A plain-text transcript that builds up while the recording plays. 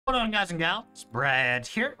What on, guys and gals? Brad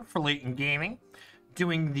here for Layton Gaming,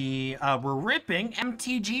 doing the we're ripping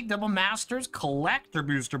MTG Double Masters Collector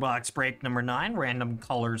Booster Box break number 9, random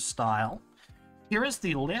colors style. Here is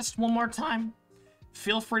the list one more time.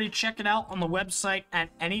 Feel free to check it out on the website at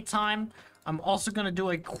any time. I'm also going to do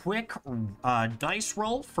a quick dice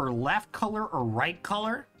roll for left color or right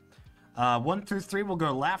color. 1 through 3 will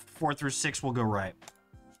go left, 4 through 6 will go right.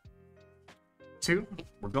 2,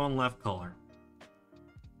 we're going left color.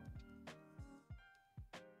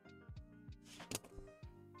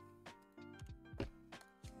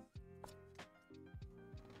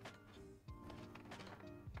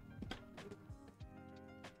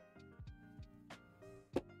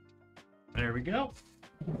 There we go.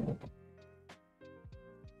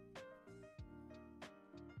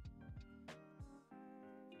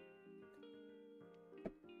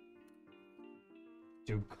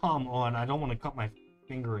 Dude, come on. I don't want to cut my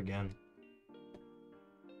finger again.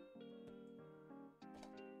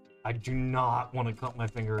 I do not want to cut my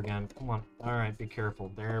finger again. Come on. All right, be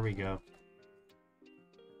careful. There we go.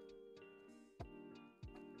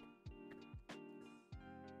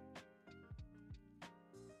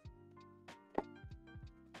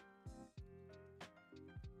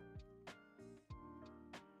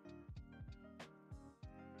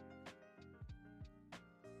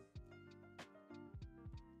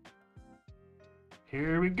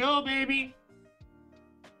 Here we go, baby!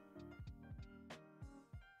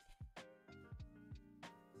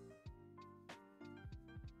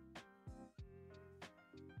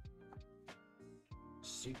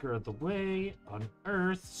 Seeker of the Way,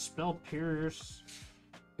 Unearth, Spell Pierce.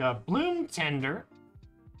 Got Bloom Tender,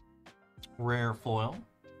 rare foil.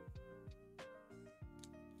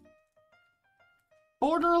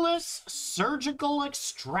 Borderless Surgical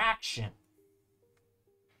Extraction.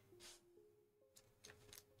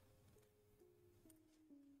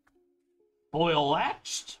 Foil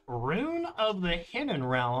Etched, Rune of the Hidden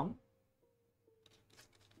Realm.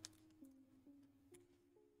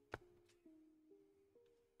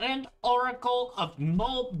 And Oracle of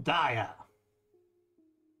Moldiah.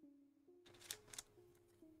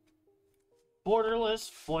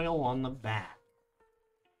 Borderless foil on the back.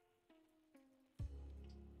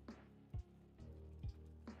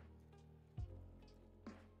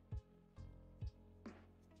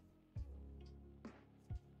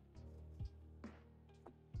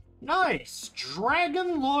 Nice!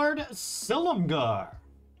 Dragon Lord Silumgar.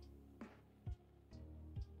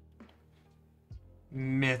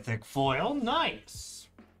 Mythic foil, nice.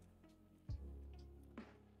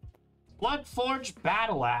 Bloodforged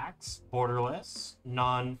Battle Axe, borderless,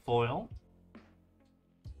 non-foil.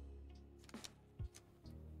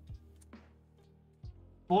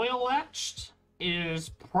 Foil etched is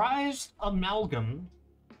Prized Amalgam.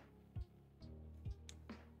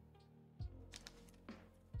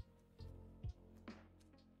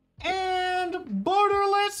 And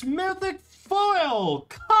borderless mythic foil,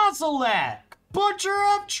 Kozilek, Butcher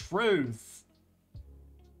of Truth.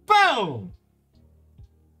 Boom!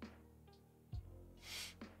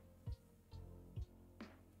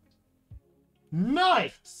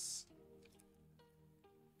 Nice!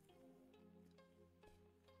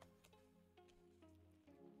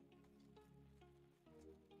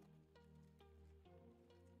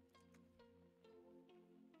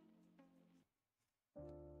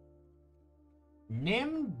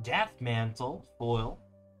 Nim Deathmantle, foil.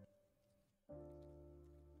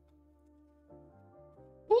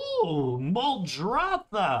 Ooh,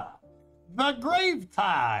 Muldrotha, the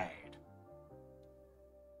Gravetide.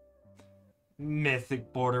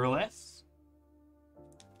 Mythic borderless.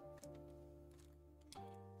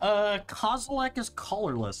 Kozilek is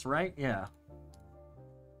colorless, right? Yeah.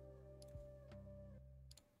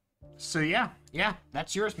 So yeah,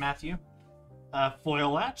 that's yours, Matthew.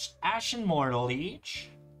 Foil etched, Ashen Mortal Leech.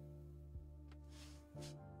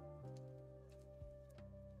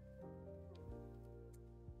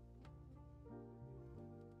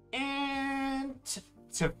 And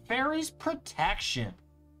Teferi's Protection.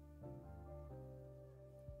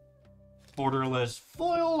 Borderless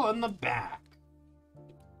foil on the back.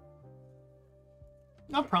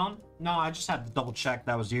 No problem. No, I just had to double check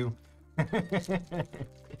that was you.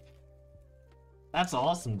 That's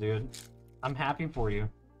awesome, dude. I'm happy for you.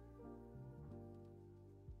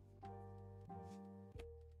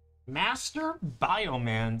 Master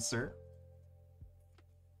Biomancer.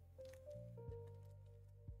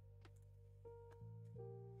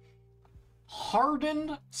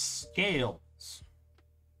 Hardened Scales.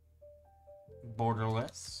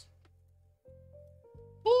 Borderless.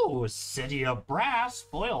 Ooh, City of Brass,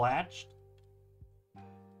 foil etched.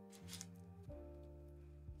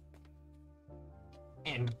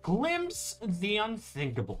 and glimpse the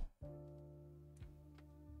unthinkable.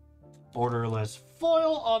 Borderless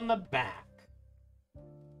foil on the back.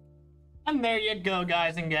 And there you go,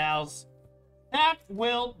 guys and gals. That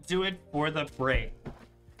will do it for the break.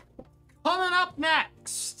 Coming up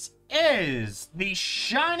next is the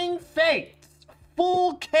Shining Faith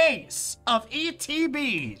full case of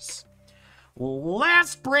ETBs.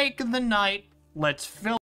 Last break of the night. Let's fill